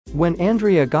When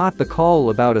Andrea got the call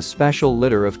about a special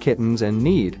litter of kittens in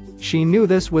need, she knew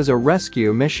this was a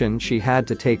rescue mission she had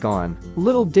to take on.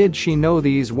 Little did she know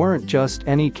these weren't just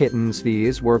any kittens,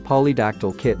 these were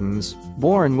polydactyl kittens,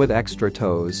 born with extra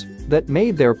toes that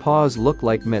made their paws look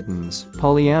like mittens.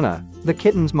 Pollyanna, the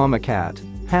kitten's mama cat,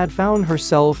 had found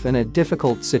herself in a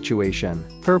difficult situation.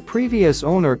 Her previous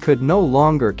owner could no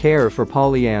longer care for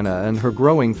Pollyanna and her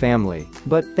growing family,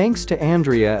 but thanks to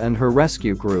Andrea and her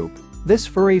rescue group, this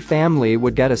furry family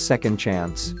would get a second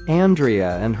chance.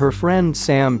 Andrea and her friend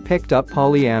Sam picked up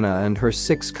Pollyanna and her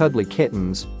 6 cuddly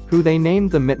kittens, who they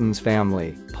named the Mittens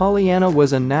family. Pollyanna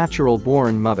was a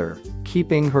natural-born mother,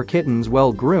 keeping her kittens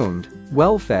well-groomed,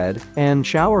 well-fed, and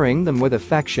showering them with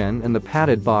affection in the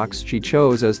padded box she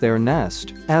chose as their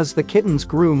nest. As the kittens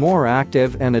grew more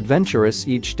active and adventurous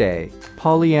each day,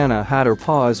 Pollyanna had her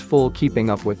paws full keeping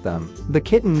up with them. The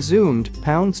kittens zoomed,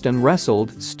 pounced and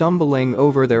wrestled, stumbling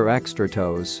over their extra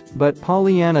toes. But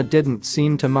Pollyanna didn't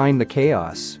seem to mind the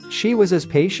chaos. She was as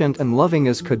patient and loving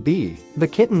as could be. The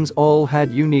kittens all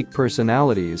had unique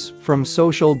personalities, from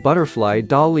social butterfly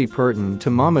Dolly Parton to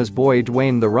mama's boy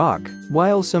Dwayne The Rock.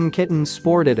 While some kittens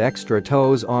sported extra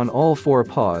toes on all 4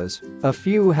 paws, a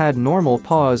few had normal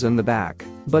paws in the back.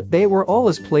 But they were all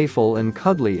as playful and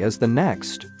cuddly as the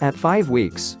next. At 5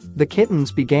 weeks, the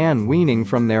kittens began weaning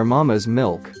from their mama's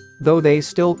milk, though they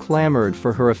still clamored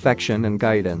for her affection and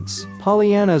guidance.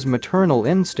 Pollyanna's maternal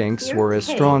instincts were as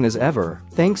strong as ever.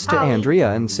 Thanks to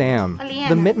Andrea and Sam,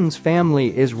 the Mittens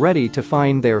family is ready to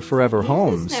find their forever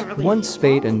homes. Once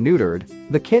spayed and neutered,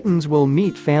 the kittens will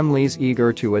meet families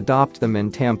eager to adopt them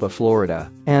in Tampa,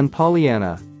 Florida. And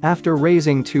Pollyanna, after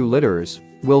raising 2 litters,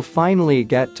 will finally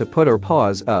get to put her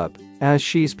paws up, as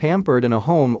she's pampered in a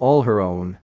home all her own.